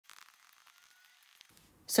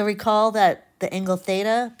So recall that the angle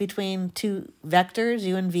theta between two vectors,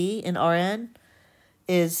 u and v, in Rn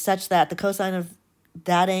is such that the cosine of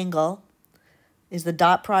that angle is the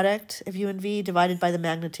dot product of u and v divided by the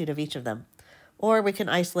magnitude of each of them. Or we can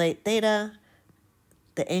isolate theta.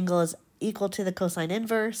 The angle is equal to the cosine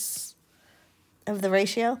inverse of the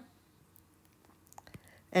ratio.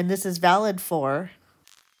 And this is valid for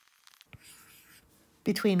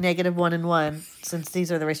between -1 and 1, since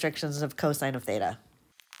these are the restrictions of cosine of theta.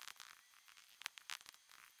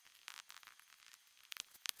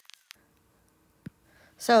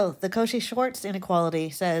 So the Cauchy-Schwartz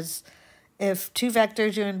inequality says if two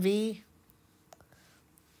vectors u and v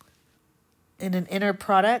in an inner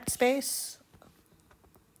product space,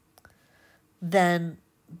 then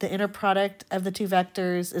the inner product of the two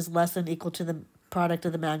vectors is less than or equal to the product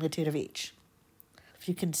of the magnitude of each. If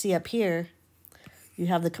you can see up here, you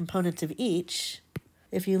have the components of each.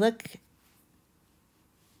 If you look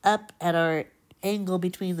up at our angle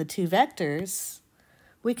between the two vectors,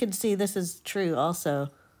 we can see this is true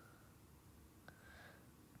also.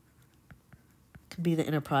 Could be the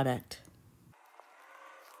inner product.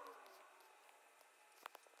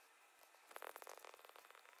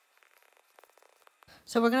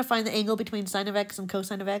 So we're going to find the angle between sine of x and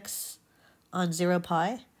cosine of x on 0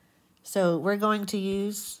 pi. So we're going to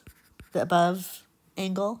use the above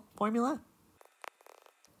angle formula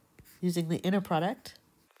using the inner product.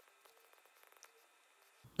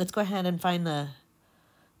 Let's go ahead and find the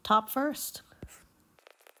top first.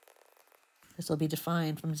 This will be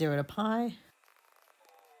defined from 0 to pi.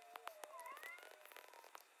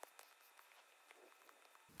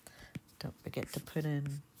 Don't forget to put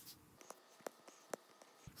in,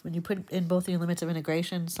 when you put in both your limits of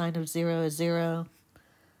integration, sine of 0 is 0.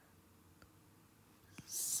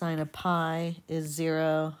 Sine of pi is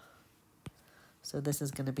 0. So this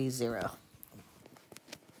is going to be 0.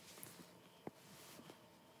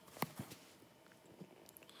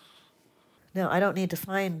 Now, I don't need to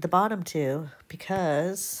find the bottom two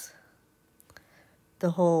because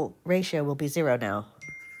the whole ratio will be 0 now.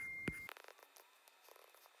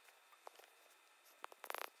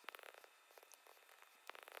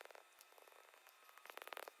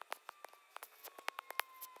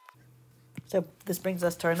 So this brings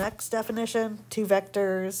us to our next definition. Two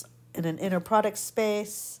vectors in an inner product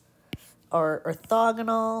space are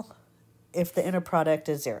orthogonal if the inner product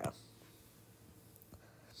is 0.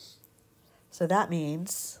 So that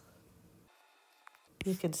means,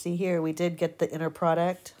 you can see here, we did get the inner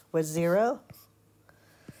product was 0.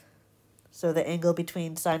 So the angle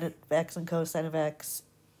between sine of x and cosine of x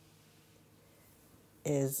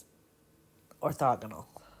is orthogonal.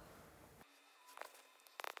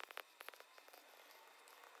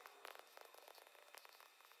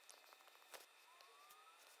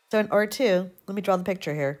 So in R2, let me draw the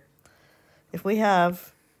picture here. If we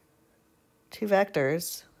have two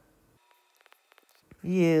vectors,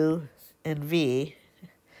 u and v,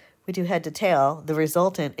 we do head to tail, the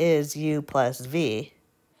resultant is u plus v.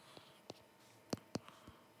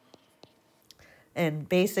 And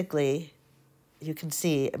basically, you can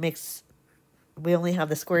see it makes, we only have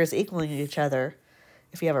the squares equaling each other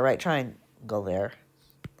if you have a right triangle there.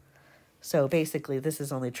 So basically, this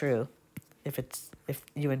is only true if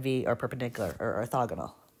u and v are perpendicular or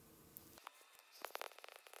orthogonal.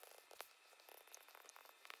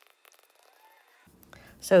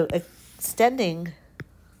 So extending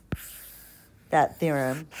that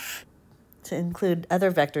theorem to include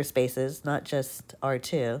other vector spaces, not just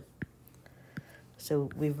R2. So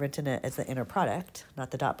we've written it as the inner product,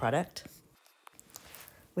 not the dot product.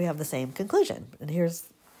 We have the same conclusion. And here's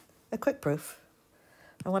a quick proof.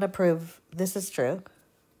 I want to prove this is true,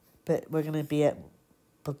 but we're going to be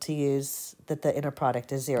able to use that the inner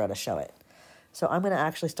product is 0 to show it. So I'm going to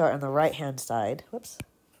actually start on the right-hand side. Whoops.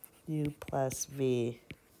 U plus v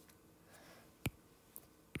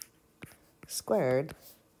squared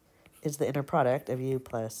is the inner product of u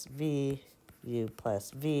plus v,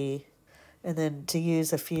 and then to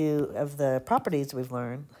use a few of the properties we've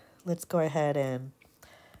learned, let's go ahead and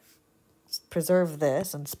preserve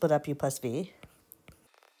this and split up u plus v.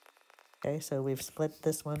 Okay, so we've split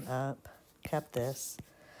this one up, kept this.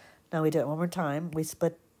 Now we do it one more time. We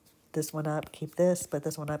split this one up, keep this, split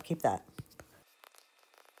this one up, keep that.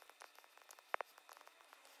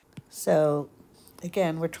 So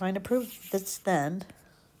again, we're trying to prove this then.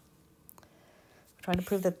 We're trying to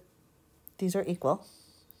prove that these are equal.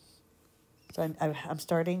 So I'm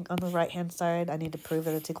starting on the right-hand side. I need to prove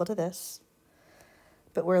that it's equal to this.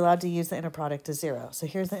 But we're allowed to use the inner product as 0. So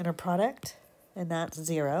here's the inner product, and that's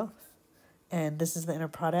 0. And this is the inner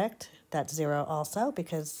product. That's 0 also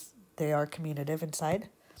because they are commutative inside.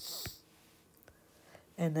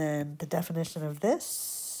 And then the definition of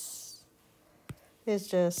this is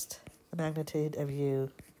just the magnitude of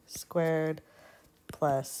u squared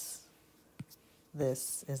plus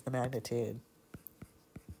this is the magnitude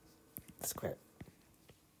squared.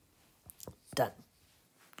 Done.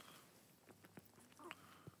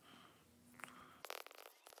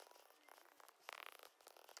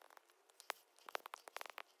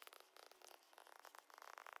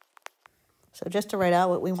 So just to write out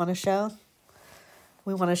what we want to show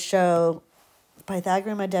the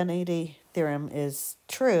Pythagorean identity theorem is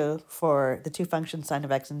true for the two functions sine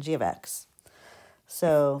of x and g of x.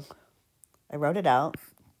 So I wrote it out.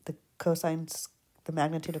 The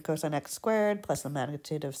magnitude of cosine x squared plus the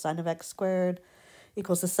magnitude of sine of x squared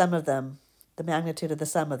equals the sum of them, the magnitude of the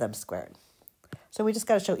sum of them squared. So we just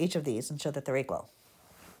got to show each of these and show that they're equal.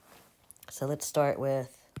 So let's start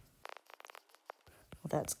with, well,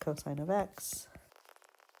 that's cosine of x.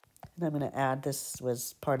 And I'm going to add, this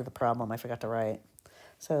was part of the problem I forgot to write.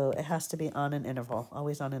 So it has to be on an interval,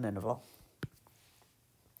 always on an interval.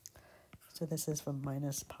 So this is from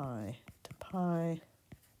minus pi to pi.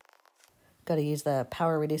 Got to use the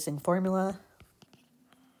power reducing formula.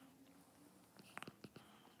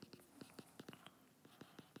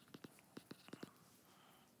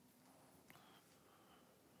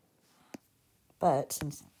 But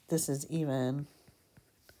since this is even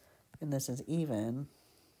and this is even,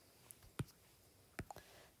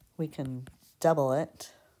 we can double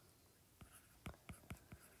it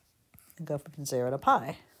and go from 0 to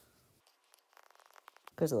pi.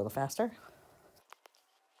 Goes a little faster.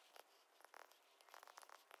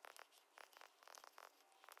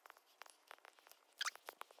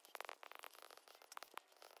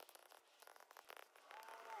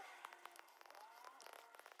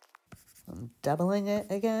 I'm doubling it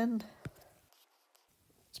again.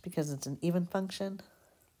 It's because it's an even function.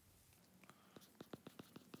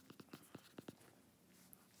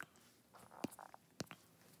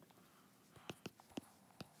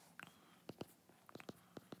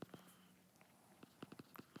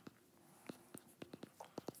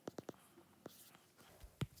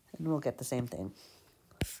 And we'll get the same thing.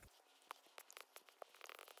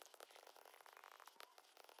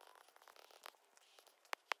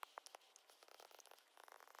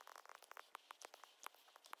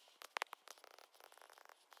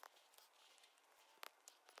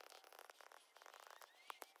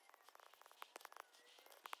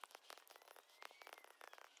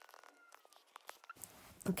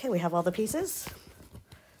 Okay, we have all the pieces.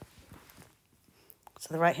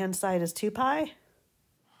 So the right-hand side is 2 pi.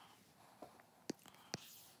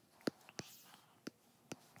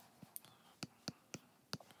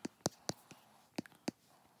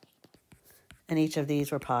 And each of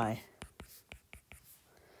these were pi.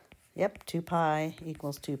 Yep, 2 pi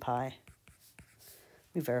equals 2 pi.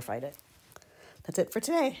 We verified it. That's it for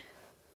today.